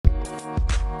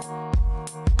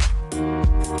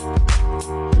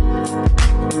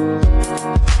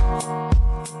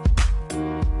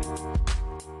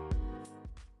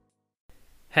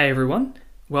Hey everyone,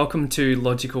 welcome to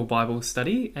Logical Bible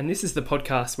Study, and this is the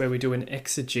podcast where we do an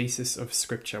exegesis of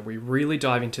Scripture. We really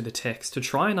dive into the text to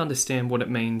try and understand what it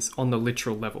means on the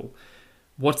literal level.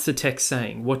 What's the text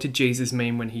saying? What did Jesus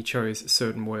mean when he chose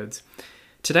certain words?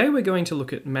 Today we're going to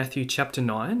look at Matthew chapter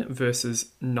 9,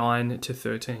 verses 9 to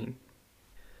 13.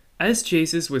 As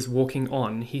Jesus was walking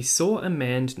on, he saw a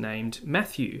man named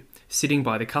Matthew sitting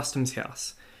by the customs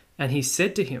house, and he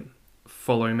said to him,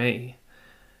 "Follow me."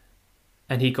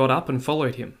 And he got up and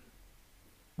followed him.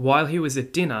 While he was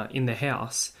at dinner in the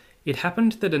house, it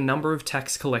happened that a number of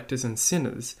tax collectors and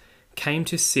sinners came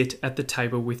to sit at the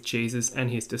table with Jesus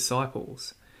and his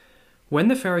disciples. When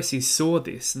the Pharisees saw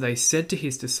this, they said to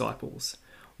his disciples,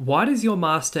 "Why does your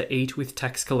master eat with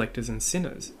tax collectors and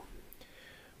sinners?"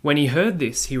 When he heard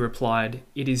this, he replied,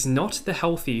 "It is not the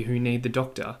healthy who need the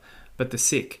doctor, but the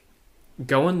sick.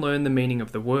 Go and learn the meaning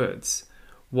of the words.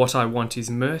 What I want is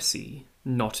mercy,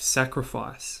 not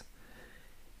sacrifice.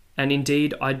 And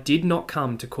indeed, I did not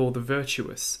come to call the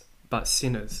virtuous, but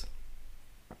sinners."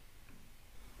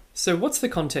 So what's the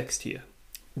context here?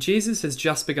 Jesus has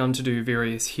just begun to do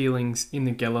various healings in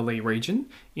the Galilee region,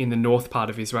 in the north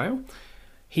part of Israel.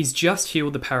 He's just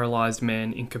healed the paralyzed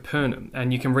man in Capernaum,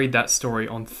 and you can read that story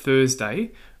on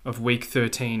Thursday of week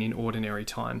 13 in ordinary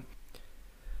time.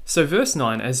 So verse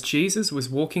 9, as Jesus was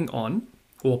walking on,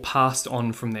 or passed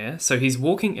on from there. So he's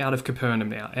walking out of Capernaum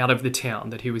now, out of the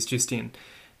town that he was just in.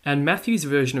 And Matthew's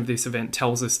version of this event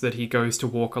tells us that he goes to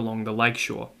walk along the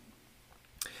lakeshore.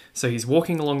 So he's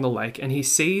walking along the lake and he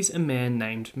sees a man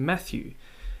named Matthew.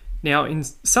 Now, in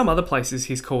some other places,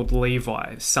 he's called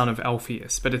Levi, son of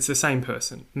Alphaeus, but it's the same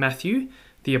person. Matthew,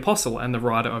 the apostle and the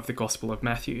writer of the Gospel of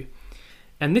Matthew.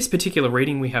 And this particular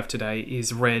reading we have today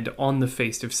is read on the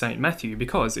feast of St. Matthew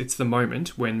because it's the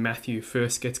moment when Matthew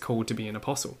first gets called to be an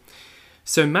apostle.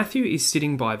 So Matthew is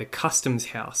sitting by the customs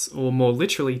house, or more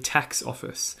literally tax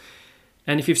office.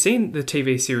 And if you've seen the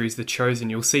TV series The Chosen,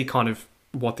 you'll see kind of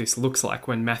what this looks like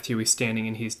when Matthew is standing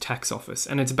in his tax office.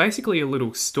 And it's basically a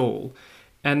little stall.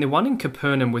 And the one in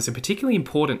Capernaum was a particularly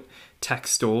important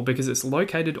tax stall because it's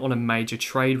located on a major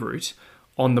trade route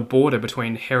on the border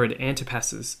between Herod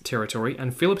Antipas's territory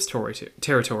and Philip's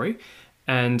territory,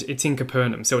 and it's in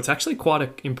Capernaum. So it's actually quite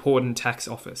an important tax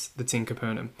office that's in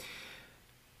Capernaum.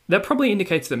 That probably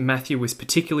indicates that Matthew was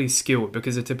particularly skilled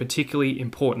because it's a particularly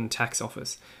important tax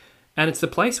office. And it's the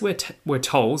place where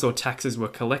tolls or taxes were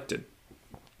collected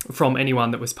from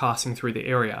anyone that was passing through the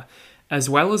area, as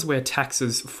well as where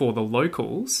taxes for the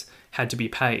locals had to be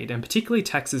paid, and particularly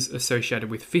taxes associated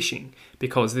with fishing,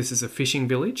 because this is a fishing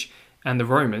village, and the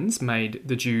Romans made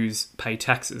the Jews pay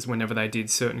taxes whenever they did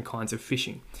certain kinds of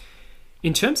fishing.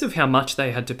 In terms of how much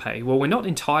they had to pay, well, we're not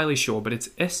entirely sure, but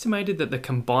it's estimated that the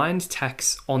combined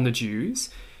tax on the Jews,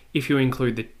 if you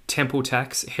include the temple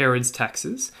tax, Herod's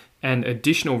taxes, and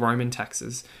additional Roman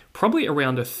taxes, probably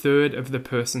around a third of the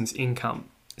person's income.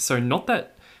 So not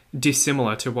that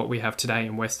dissimilar to what we have today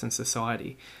in Western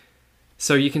society.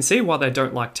 So you can see why they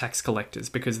don't like tax collectors,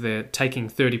 because they're taking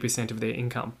 30% of their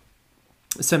income.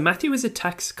 So Matthew is a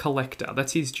tax collector.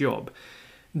 That's his job.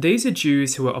 These are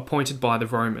Jews who are appointed by the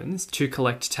Romans to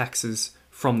collect taxes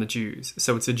from the Jews.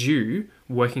 So it's a Jew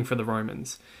working for the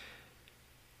Romans.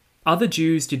 Other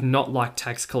Jews did not like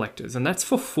tax collectors, and that's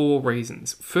for 4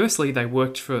 reasons. Firstly, they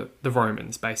worked for the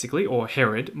Romans, basically, or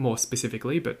Herod more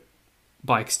specifically, but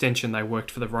by extension, they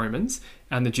worked for the Romans,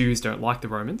 and the Jews don't like the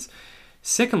Romans.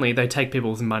 Secondly, they take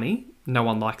people's money. No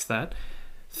one likes that.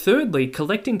 Thirdly,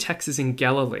 collecting taxes in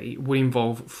Galilee would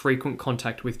involve frequent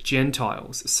contact with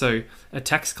Gentiles. So a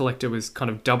tax collector was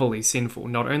kind of doubly sinful.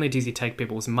 Not only does he take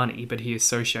people's money, but he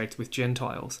associates with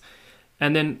Gentiles.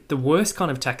 And then the worst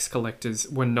kind of tax collectors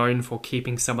were known for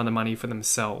keeping some of the money for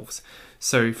themselves.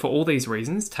 So for all these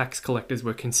reasons, tax collectors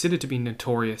were considered to be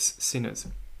notorious sinners.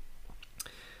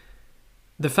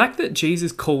 The fact that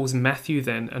Jesus calls Matthew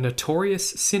then a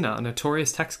notorious sinner, a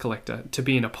notorious tax collector, to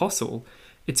be an apostle,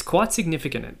 it's quite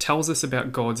significant. It tells us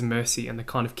about God's mercy and the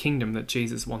kind of kingdom that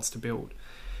Jesus wants to build.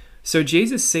 So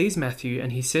Jesus sees Matthew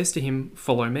and he says to him,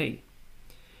 "Follow me."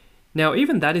 Now,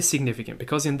 even that is significant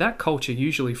because in that culture,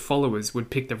 usually followers would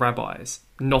pick the rabbis,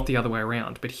 not the other way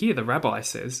around. But here the rabbi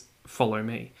says, "Follow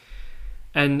me."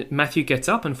 And Matthew gets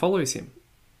up and follows him.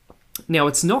 Now,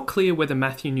 it's not clear whether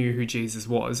Matthew knew who Jesus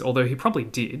was, although he probably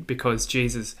did because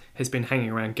Jesus has been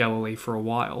hanging around Galilee for a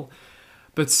while.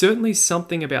 But certainly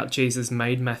something about Jesus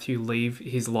made Matthew leave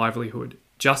his livelihood,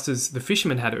 just as the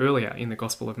fisherman had earlier in the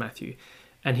Gospel of Matthew,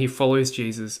 and he follows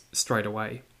Jesus straight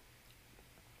away.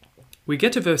 We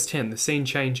get to verse 10, the scene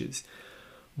changes.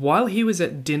 while he was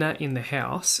at dinner in the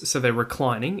house, so they're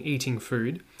reclining, eating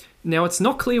food. Now, it's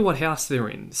not clear what house they're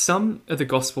in. Some of the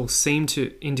Gospels seem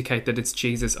to indicate that it's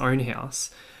Jesus' own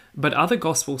house, but other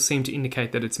Gospels seem to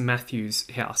indicate that it's Matthew's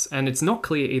house. And it's not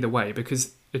clear either way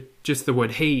because just the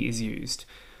word he is used.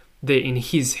 They're in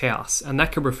his house, and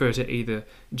that could refer to either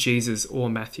Jesus or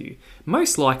Matthew.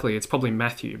 Most likely it's probably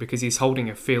Matthew because he's holding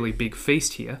a fairly big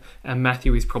feast here, and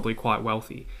Matthew is probably quite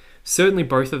wealthy. Certainly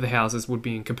both of the houses would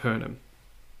be in Capernaum.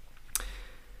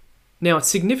 Now, it's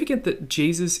significant that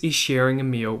Jesus is sharing a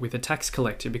meal with a tax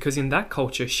collector because in that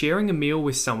culture, sharing a meal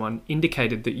with someone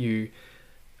indicated that you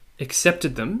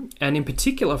accepted them, and in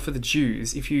particular for the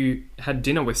Jews, if you had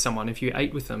dinner with someone, if you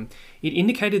ate with them, it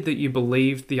indicated that you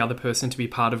believed the other person to be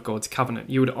part of God's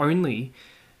covenant. You would only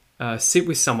sit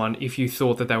with someone if you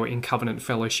thought that they were in covenant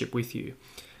fellowship with you.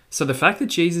 So the fact that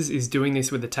Jesus is doing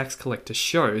this with the tax collector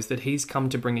shows that he's come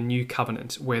to bring a new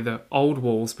covenant where the old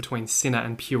walls between sinner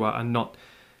and pure are not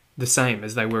the same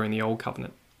as they were in the old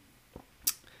covenant.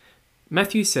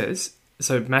 Matthew says,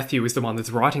 so Matthew is the one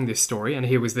that's writing this story, and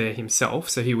he was there himself,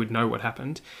 so he would know what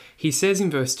happened. He says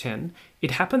in verse 10,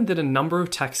 "It happened that a number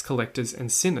of tax collectors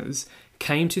and sinners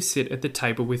came to sit at the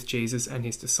table with Jesus and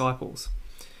his disciples."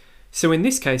 So in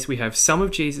this case, we have some of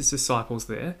Jesus' disciples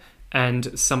there,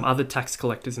 and some other tax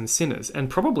collectors and sinners. And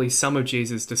probably some of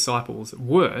Jesus' disciples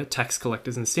were tax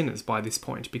collectors and sinners by this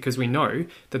point, because we know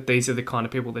that these are the kind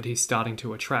of people that he's starting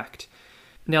to attract.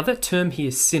 Now, that term here,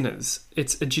 sinners,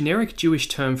 it's a generic Jewish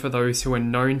term for those who are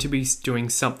known to be doing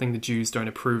something the Jews don't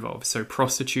approve of. So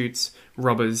prostitutes,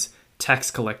 robbers, tax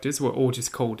collectors were all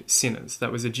just called sinners.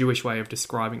 That was a Jewish way of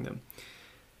describing them.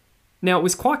 Now, it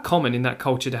was quite common in that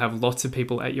culture to have lots of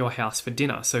people at your house for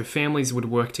dinner, so families would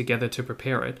work together to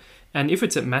prepare it. And if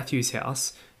it's at Matthew's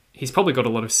house, he's probably got a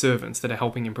lot of servants that are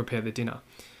helping him prepare the dinner.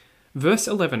 Verse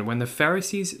 11, when the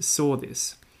Pharisees saw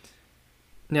this.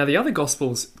 Now, the other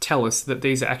Gospels tell us that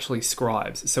these are actually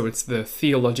scribes, so it's the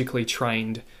theologically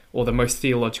trained, or the most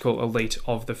theological elite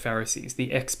of the Pharisees,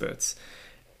 the experts.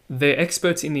 They're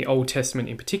experts in the Old Testament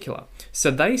in particular.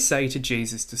 So they say to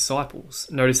Jesus' disciples,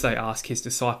 notice they ask his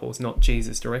disciples, not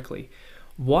Jesus directly,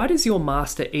 "Why does your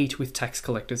master eat with tax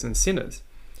collectors and sinners?"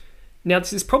 Now,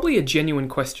 this is probably a genuine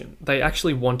question. They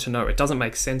actually want to know. It doesn't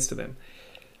make sense to them.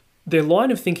 Their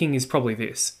line of thinking is probably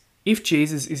this: if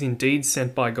Jesus is indeed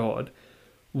sent by God,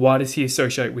 why does he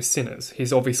associate with sinners?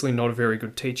 He's obviously not a very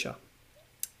good teacher.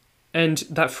 And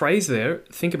that phrase there,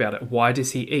 think about it. Why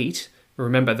does he eat?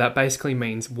 Remember, that basically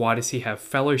means why does he have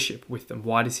fellowship with them?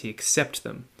 Why does he accept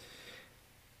them?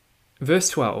 Verse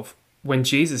 12, when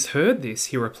Jesus heard this,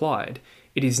 he replied,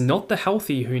 "It is not the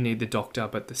healthy who need the doctor,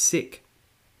 but the sick."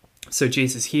 So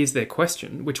Jesus hears their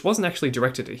question, which wasn't actually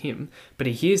directed at him, but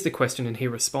he hears the question and he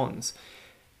responds,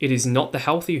 "It is not the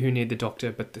healthy who need the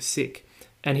doctor, but the sick."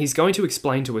 And he's going to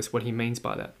explain to us what he means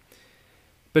by that.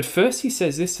 But first he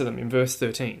says this to them in verse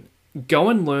 13, "Go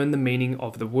and learn the meaning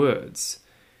of the words."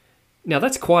 Now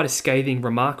that's quite a scathing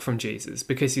remark from Jesus,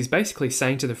 because he's basically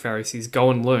saying to the Pharisees,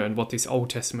 go and learn what this Old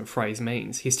Testament phrase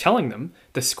means. He's telling them,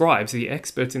 the scribes, the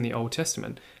experts in the Old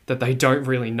Testament, that they don't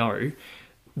really know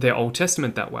their Old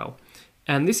Testament that well.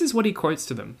 And this is what he quotes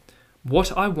to them.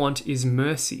 "What I want is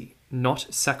mercy, not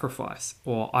sacrifice,"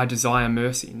 or "I desire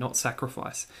mercy, not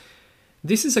sacrifice."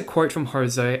 This is a quote from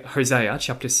Hosea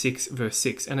chapter 6, verse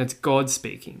 6, and it's God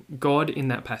speaking. God in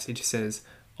that passage says,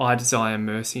 "I desire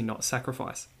mercy, not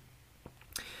sacrifice."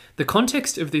 The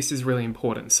context of this is really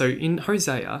important. So in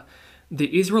Hosea,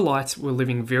 the Israelites were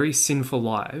living very sinful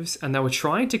lives, and they were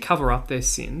trying to cover up their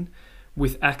sin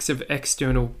with acts of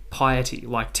external piety,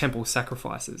 like temple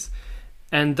sacrifices.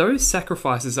 And those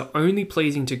sacrifices are only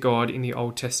pleasing to God in the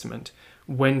Old Testament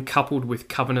when coupled with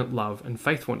covenant love and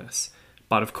faithfulness.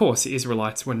 But of course, the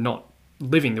Israelites were not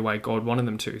living the way God wanted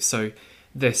them to, so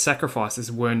their sacrifices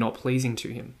were not pleasing to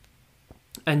him.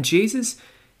 And Jesus,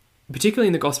 particularly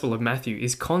in the Gospel of Matthew,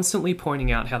 is constantly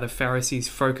pointing out how the Pharisees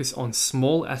focus on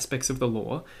small aspects of the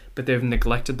law, but they've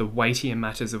neglected the weightier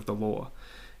matters of the law.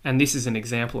 And this is an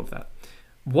example of that.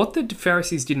 What the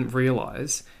Pharisees didn't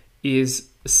realize is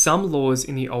some laws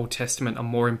in the Old Testament are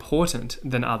more important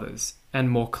than others and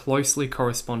more closely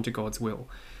correspond to God's will.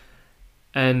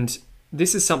 And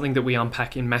this is something that we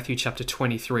unpack in Matthew chapter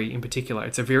 23 in particular.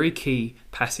 It's a very key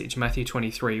passage, Matthew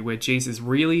 23, where Jesus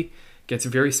really gets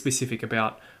very specific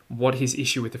about what his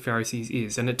issue with the Pharisees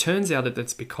is. And it turns out that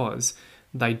that's because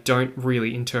they don't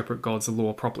really interpret God's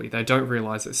law properly. They don't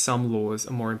realize that some laws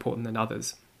are more important than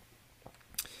others.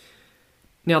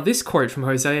 Now, this quote from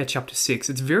Hosea chapter 6,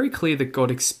 it's very clear that God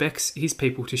expects his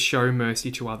people to show mercy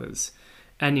to others.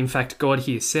 And in fact, God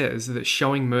here says that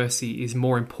showing mercy is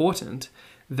more important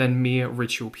than mere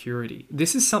ritual purity.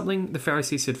 This is something the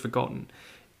Pharisees had forgotten.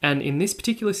 And in this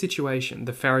particular situation,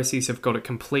 the Pharisees have got it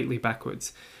completely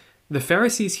backwards. The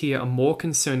Pharisees here are more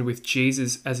concerned with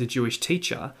Jesus as a Jewish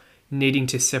teacher needing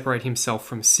to separate himself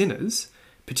from sinners,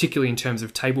 particularly in terms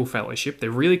of table fellowship.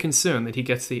 They're really concerned that he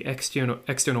gets the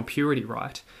external purity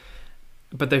right,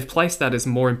 but they've placed that as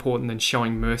more important than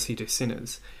showing mercy to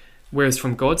sinners. Whereas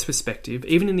from God's perspective,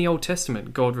 even in the Old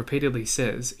Testament, God repeatedly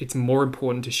says it's more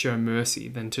important to show mercy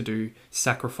than to do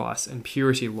sacrifice and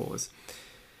purity laws.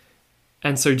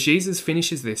 And so Jesus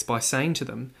finishes this by saying to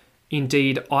them,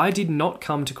 "Indeed, I did not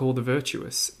come to call the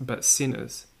virtuous, but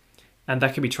sinners." And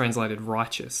that can be translated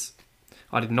righteous.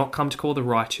 I did not come to call the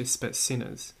righteous, but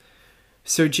sinners.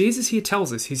 So Jesus here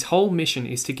tells us his whole mission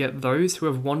is to get those who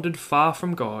have wandered far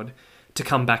from God to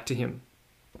come back to him.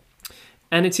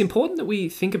 And it's important that we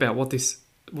think about what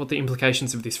the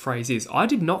implications of this phrase is. I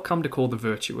did not come to call the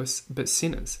virtuous, but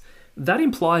sinners. That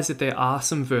implies that there are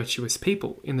some virtuous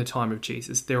people in the time of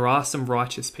Jesus. There are some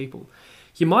righteous people.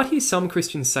 You might hear some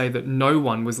Christians say that no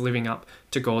one was living up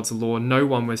to God's law. No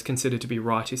one was considered to be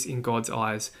righteous in God's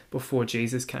eyes before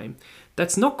Jesus came.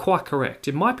 That's not quite correct.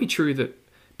 It might be true that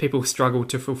people struggled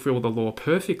to fulfill the law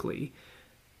perfectly,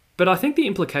 but I think the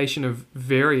implication of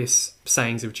various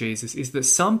sayings of Jesus is that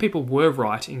some people were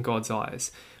right in God's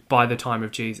eyes by the time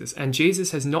of Jesus, and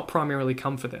Jesus has not primarily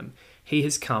come for them. He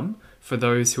has come for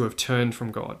those who have turned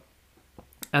from God.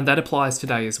 And that applies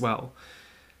today as well.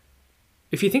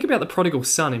 If you think about the prodigal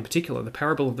son in particular, the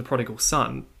parable of the prodigal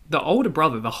son, the older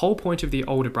brother, the whole point of the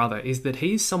older brother is that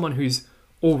he's someone who's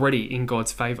already in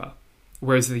God's favor,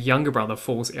 whereas the younger brother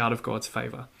falls out of God's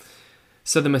favor.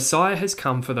 So the Messiah has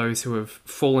come for those who have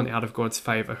fallen out of God's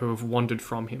favor, who have wandered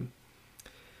from him.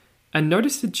 And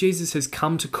notice that Jesus has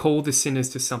come to call the sinners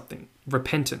to something,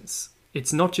 repentance.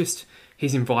 It's not just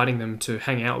he's inviting them to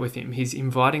hang out with him, he's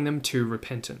inviting them to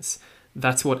repentance.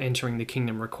 That's what entering the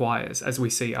kingdom requires, as we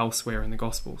see elsewhere in the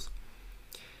Gospels.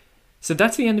 So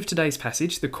that's the end of today's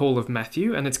passage, the call of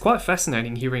Matthew, and it's quite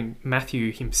fascinating hearing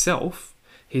Matthew himself,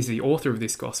 he's the author of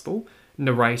this Gospel,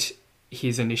 narrate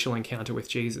his initial encounter with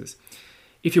Jesus.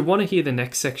 If you want to hear the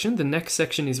next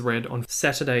section is read on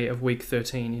Saturday of week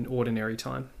 13 in ordinary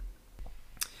time.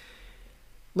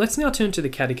 Let's now turn to the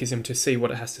Catechism to see what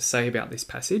it has to say about this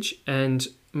passage, and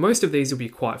most of these will be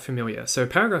quite familiar. So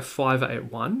paragraph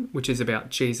 581, which is about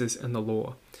Jesus and the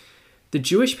law. The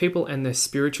Jewish people and their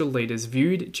spiritual leaders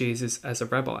viewed Jesus as a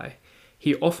rabbi.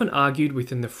 He often argued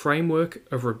within the framework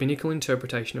of rabbinical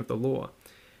interpretation of the law.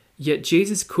 Yet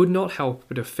Jesus could not help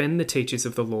but offend the teachers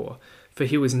of the law, for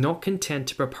he was not content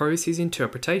to propose his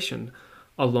interpretation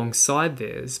alongside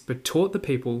theirs, but taught the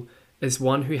people as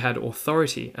one who had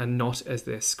authority and not as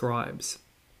their scribes.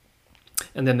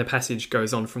 And then the passage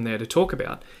goes on from there to talk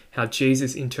about how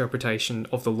Jesus' interpretation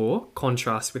of the law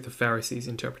contrasts with the Pharisees'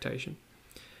 interpretation.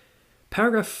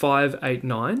 Paragraph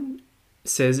 589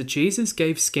 says that Jesus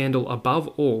gave scandal above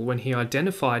all when he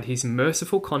identified his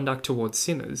merciful conduct towards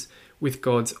sinners with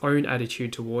God's own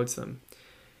attitude towards them.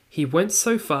 He went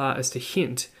so far as to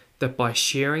hint that by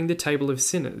sharing the table of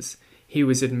sinners, he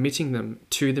was admitting them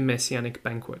to the messianic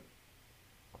banquet.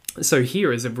 So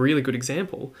here is a really good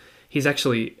example. He's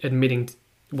actually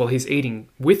he's eating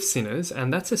with sinners,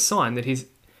 and that's a sign that he's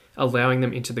allowing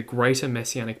them into the greater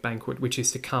messianic banquet, which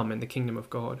is to come in the kingdom of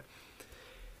God.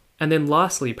 And then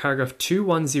lastly, paragraph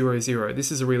 2100, this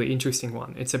is a really interesting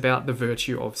one. It's about the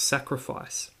virtue of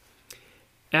sacrifice.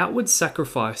 Outward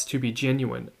sacrifice, to be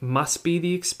genuine, must be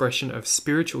the expression of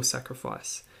spiritual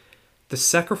sacrifice. The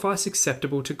sacrifice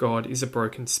acceptable to God is a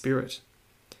broken spirit.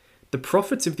 The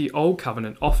prophets of the Old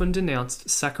Covenant often denounced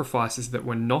sacrifices that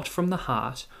were not from the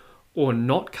heart or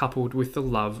not coupled with the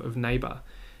love of neighbour.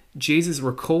 Jesus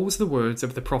recalls the words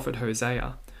of the prophet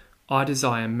Hosea, "I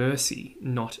desire mercy,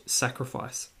 not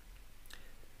sacrifice."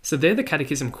 So there the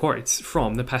Catechism quotes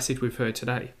from the passage we've heard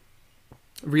today.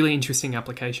 Really interesting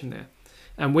application there.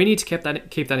 And we need to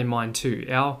keep that in mind too.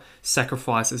 Our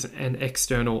sacrifices and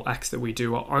external acts that we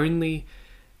do are only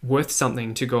worth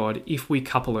something to God if we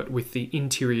couple it with the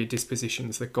interior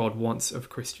dispositions that God wants of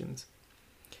Christians.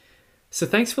 So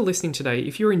thanks for listening today.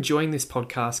 If you're enjoying this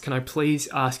podcast, can I please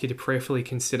ask you to prayerfully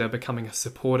consider becoming a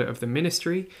supporter of the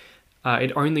ministry?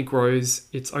 It only grows,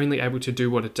 it's only able to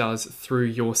do what it does through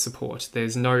your support.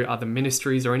 There's no other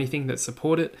ministries or anything that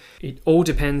support it. It all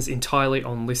depends entirely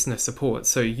on listener support.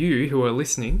 So you who are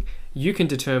listening, you can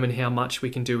determine how much we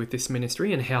can do with this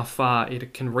ministry and how far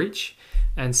it can reach.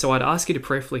 And so I'd ask you to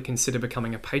prayerfully consider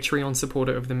becoming a Patreon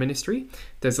supporter of the ministry.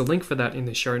 There's a link for that in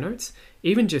the show notes.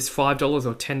 Even just $5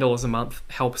 or $10 a month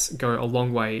helps go a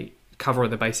long way, cover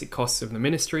the basic costs of the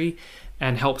ministry,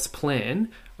 and helps plan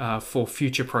for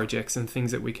future projects and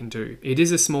things that we can do. It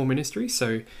is a small ministry,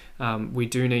 so we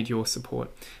do need your support.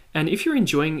 And if you're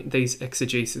enjoying these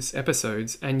exegesis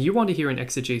episodes and you want to hear an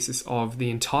exegesis of the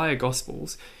entire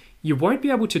Gospels, you won't be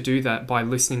able to do that by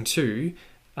listening to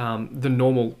the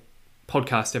normal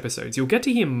podcast episodes. You'll get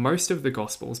to hear most of the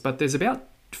Gospels, but there's about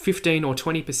 15 or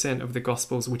 20% of the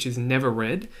Gospels which is never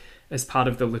read as part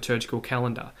of the liturgical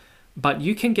calendar. But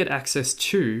you can get access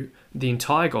to the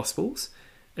entire Gospels,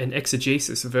 an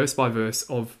exegesis, verse by verse,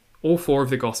 of all 4 of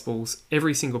the Gospels,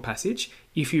 every single passage,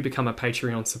 if you become a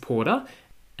Patreon supporter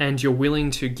and you're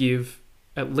willing to give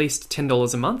at least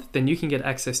 $10 a month, then you can get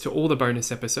access to all the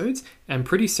bonus episodes, and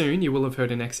pretty soon you will have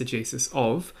heard an exegesis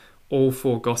of all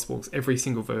 4 Gospels, every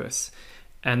single verse.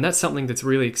 And that's something that's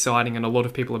really exciting, and a lot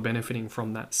of people are benefiting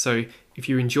from that. So if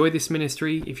you enjoy this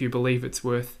ministry, if you believe it's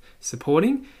worth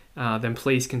supporting, then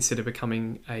please consider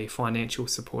becoming a financial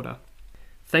supporter.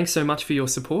 Thanks so much for your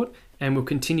support, and we'll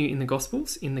continue in the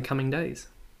Gospels in the coming days.